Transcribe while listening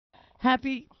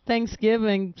Happy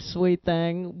Thanksgiving, sweet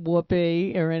thing.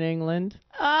 Whoopi, here in England.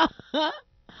 Oh,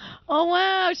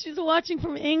 wow. She's watching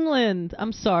from England.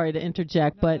 I'm sorry to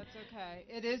interject, but... That's okay.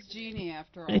 It is Jeannie,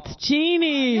 after all. It's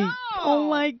Jeannie. Oh,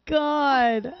 my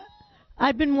God.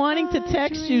 I've been wanting to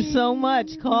text you so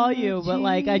much, call you, but,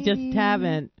 like, I just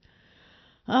haven't.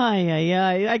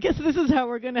 I guess this is how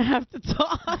we're going to have to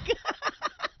talk.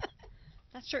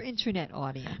 That's your internet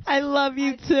audience. I love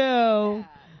you, too. Oh,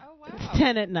 wow. It's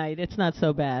 10 at night. It's not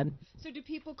so bad. So do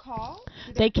people call?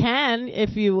 They can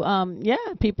if you,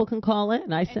 people can call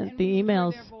in. I sent the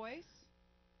emails. Their voice?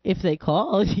 If they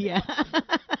call, yeah.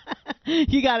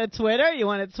 You got a Twitter? You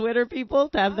want to Twitter people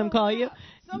to have them call you?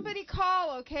 Somebody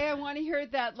call, okay? I want to hear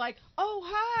that, like, oh,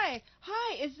 hi,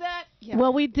 is that... Yeah.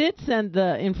 Well, we did send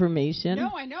the information.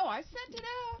 No, I know. I sent it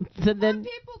out. So then,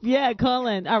 call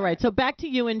in. All right, so back to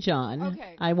you and John.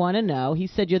 Okay. I want to know. He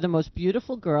said you're the most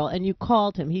beautiful girl, and you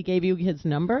called him. He gave you his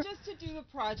number? Just to do the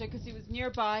project, because he was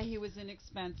nearby. He was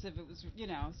inexpensive. It was,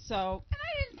 so... And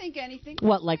I didn't think anything.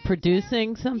 What, like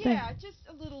producing something? Yeah, just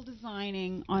a little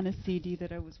designing on a CD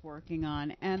that I was working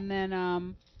on. And then, I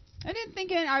didn't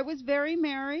think I was very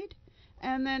married,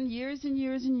 and then years and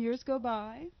years and years go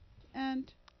by,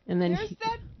 and then there's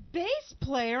that bass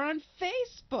player on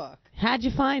Facebook. How'd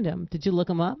you find him? Did you look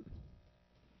him up?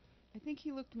 I think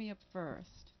he looked me up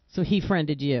first. So he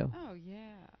friended you? Oh, yeah.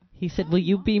 He said, will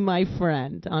you be my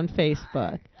friend on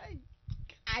Facebook?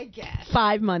 I guess.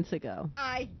 5 months ago.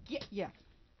 Yeah.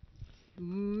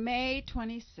 May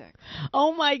 26th.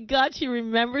 Oh, my God. She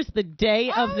remembers the day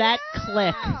of that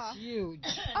click. Huge.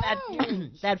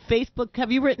 That Facebook. Have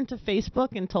you written to Facebook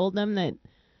and told them that?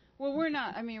 Well, we're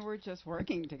not. I mean, we're just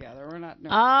working together. We're not.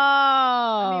 No, oh.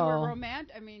 I mean, we're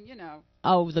romantic. I mean,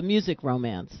 Oh, the music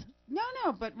romance. No,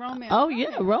 but romance. Oh,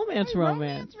 yeah. Romance.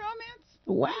 Romance.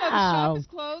 Wow. The shop is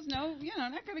closed. No,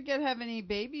 not going to have any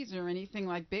babies or anything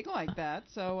big like that.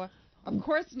 So, of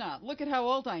course not. Look at how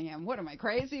old I am. What, am I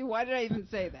crazy? Why did I even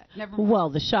say that? Never mind. Well,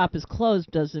 the shop is closed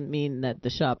doesn't mean that the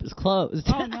shop is closed.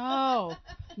 Oh, no.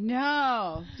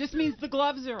 No. Just means the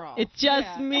gloves are off. It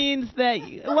just means that...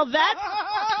 that's...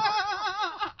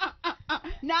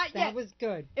 Not yet. That was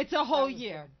good. It's a whole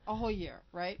year. Good. A whole year,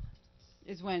 right?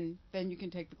 Is when then you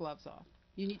can take the gloves off.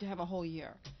 You need to have a whole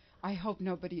year. I hope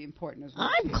nobody important is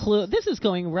watching. This is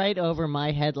going right over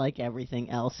my head like everything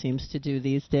else seems to do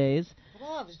these days.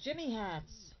 Gloves, Jimmy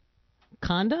hats.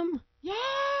 Condom? Yeah.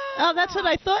 Oh, that's what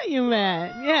I thought you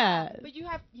meant. Yeah. But you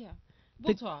have,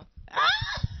 we'll talk.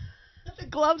 The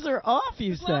gloves are off,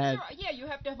 you said. You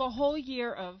have to have a whole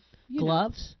year of...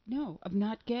 Gloves? Of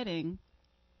not getting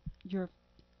your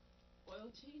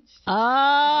oil change. Oh,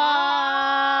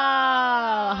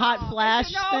 hot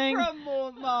flash thing? For a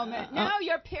moment. No,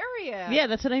 your period. Yeah,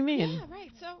 that's what I mean. Yeah,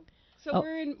 right. So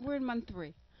we're in month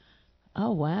 3.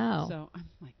 Oh, wow. So I'm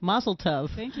like... Mazel tov.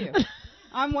 Thank you.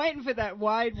 I'm waiting for that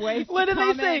wide waist what to do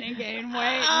they say? And gain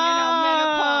weight,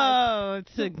 menopause.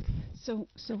 So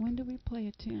when do we play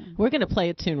a tune? We're going to play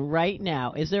a tune right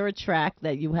now. Is there a track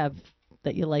that you have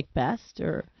that you like best,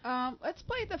 or? Let's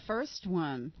play the first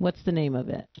one. What's the name of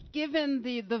it? Given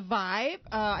the vibe,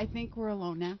 I think we're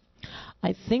alone now.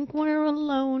 I think we're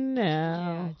alone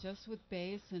now. Yeah, just with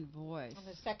bass and voice.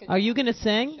 Are you going to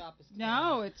sing?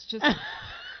 No, it's just...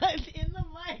 It's in the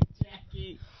mic,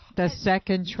 Jackie. The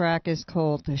second track is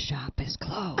called "The Shop Is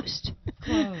Closed."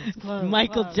 Closed.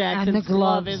 Michael Jackson's and the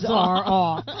gloves are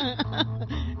off.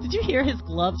 Did you hear his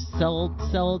gloves sold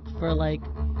for like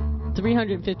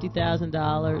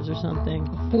 $350,000 or something?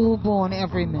 Full-born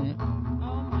every minute.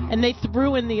 And they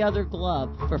threw in the other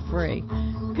glove for free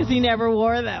because he never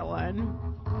wore that one.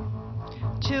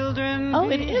 Children. Oh,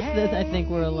 it is this. I think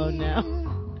we're alone now.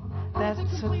 That's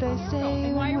what they say.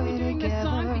 And why are we doing this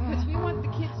song? Because we want the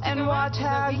kids to go watch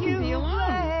how you be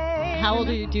alone. How old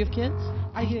are you? Do you have kids?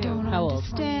 I do. How old?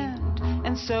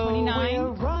 And so 29,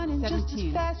 we're running 17. Just as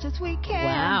fast as we can.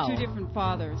 Wow. 2 different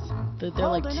fathers. They're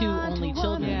like 2 only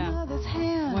children. Yeah.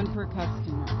 1 per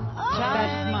customer.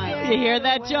 That's my. You hear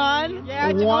that, John?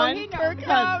 Yeah. 1 per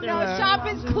customer. No, shop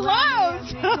is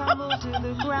closed.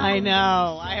 I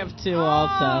know. I have 2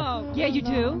 also. Yeah, you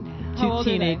do. 2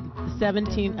 teenage,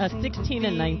 16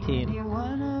 and 19.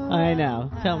 I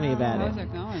know. Tell me about it. How's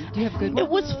it going? Do you have good ones? It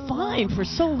was fine for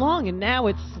so long, and now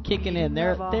it's kicking in.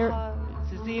 Are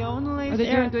they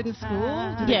doing good in school?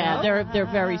 Yeah, they're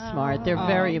very smart. They're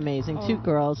very amazing. 2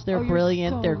 girls. They're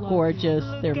brilliant. So they're gorgeous.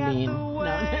 They're mean. No,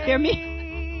 they're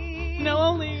mean. No,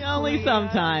 only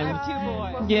sometimes. I have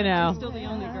 2 boys. You know. I'm still the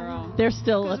only girl.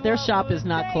 Their shop is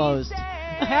not closed.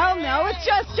 Hell no, it's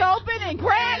just opening.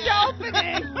 Grand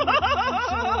opening.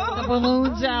 The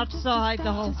balloons outside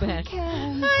the whole bit. I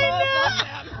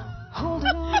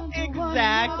know.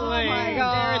 Exactly. Oh my They're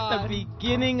God. at the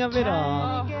beginning of it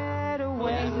all.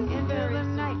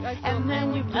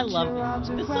 I love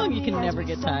this song. You can never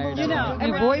get tired of. You know, it.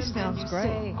 Your voice sounds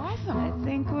great. Awesome. I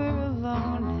think we're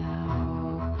alone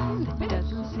now. There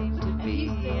doesn't seem to be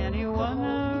anyone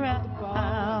around.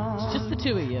 It's just the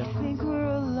two of you. I think we're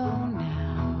alone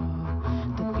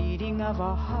now. The beating of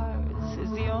our hearts is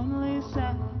the only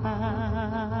sound.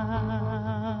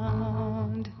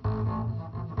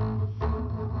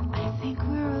 I think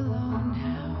we're alone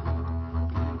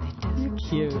now. There doesn't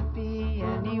Cute. seem to be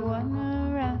anyone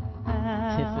around.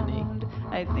 Tiffany.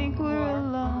 I think we're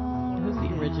alone. Who's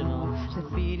the original? The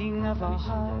beating of our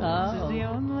hearts is the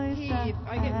only sound. If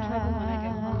I get in trouble when I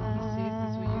get home, he sees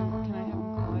this. Can I have him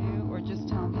call you, or just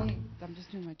tell me I'm just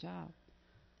doing my job?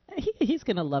 He's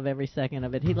gonna love every second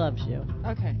of it. He loves you.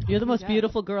 Okay. You're the He most does.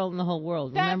 beautiful girl in the whole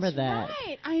world. Remember That's that.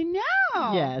 right. I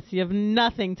know. Yes, you have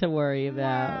nothing to worry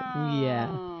about. Wow.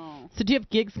 Yeah. So do you have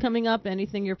gigs coming up?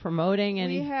 Anything you're promoting?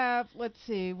 We have, let's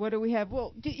see, what do we have?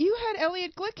 Well, you had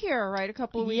Elliot Glick here, right, a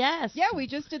couple of weeks. Yes. Yeah, we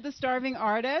just did The Starving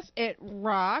Artist. It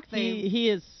rocked. He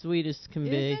is sweet as can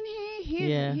be. Isn't he?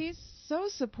 Yeah. He's so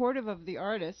supportive of the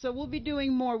artist. So we'll be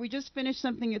doing more. We just finished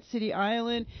something at City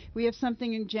Island. We have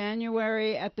something in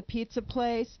January at the Pizza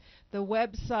Place. The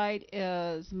website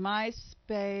is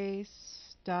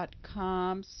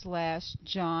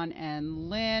myspace.com/John and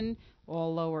Lynn,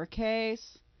 all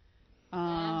lowercase.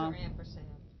 Ampersand.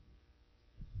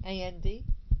 A-N-D?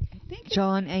 I think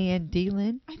John A-N-D,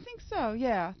 Lynn? I think so.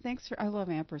 Yeah. Thanks for. I love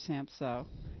ampersand. So.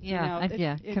 Yeah, You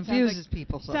know, it confuses sounds like-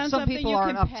 people. So sounds some something people you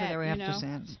aren't can up to pet, their you know?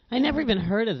 ampersands. I never even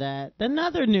heard of that.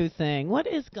 Another new thing. What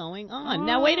is going on?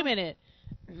 Now wait a minute.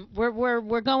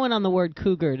 We're going on the word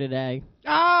cougar today.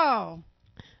 Oh.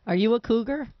 Are you a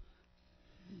cougar?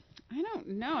 I don't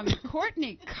know. I mean,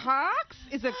 Courtney Cox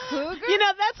is a cougar. You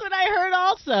know, that's what I heard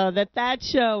also, that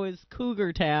show is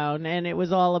Cougar Town, and it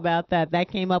was all about that. That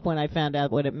came up when I found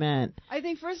out what it meant. I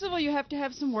think, first of all, you have to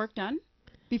have some work done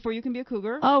before you can be a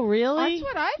cougar. Oh, really? That's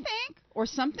what I think. Or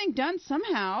something done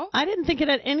somehow. I didn't think it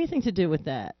had anything to do with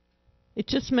that. It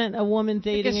just meant a woman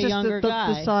dating a younger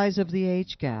guy. The size of the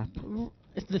age gap.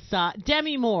 It's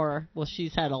Demi Moore. Well,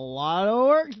 she's had a lot of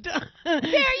work done. There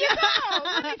you go.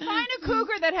 Let me find a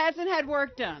cougar that hasn't had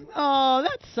work done. Oh,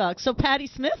 that sucks. So Patti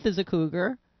Smith is a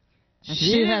cougar. And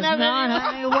she has didn't have not any-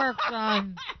 had any work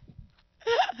done.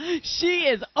 She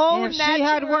is oh If she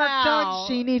had work done,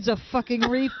 she needs a fucking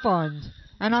refund.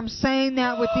 And I'm saying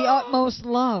that with the utmost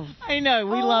love. I know.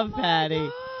 We love Patty.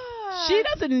 God. She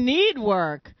doesn't need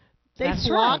work. They That's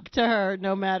flock right. to her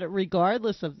no matter,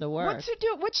 regardless of the work. What's she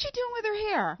doing with her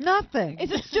hair? Nothing.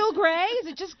 Is it still gray? Is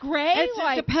it just gray?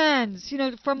 It depends. You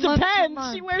know, from month to Depends.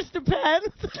 month. She wears Depends.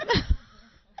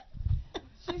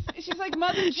 she's like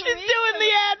Mother Teresa. She's doing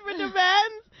the ad for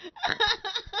Depends.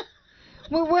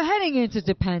 We're heading into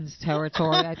Depends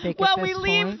territory, I think. Well, at we this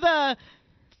leave point.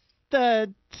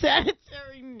 the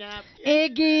sanitary napkin.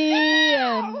 Iggy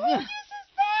and Who uses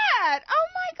that? Oh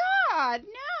my God,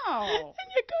 no. And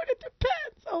you go to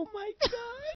Depends. Oh my God.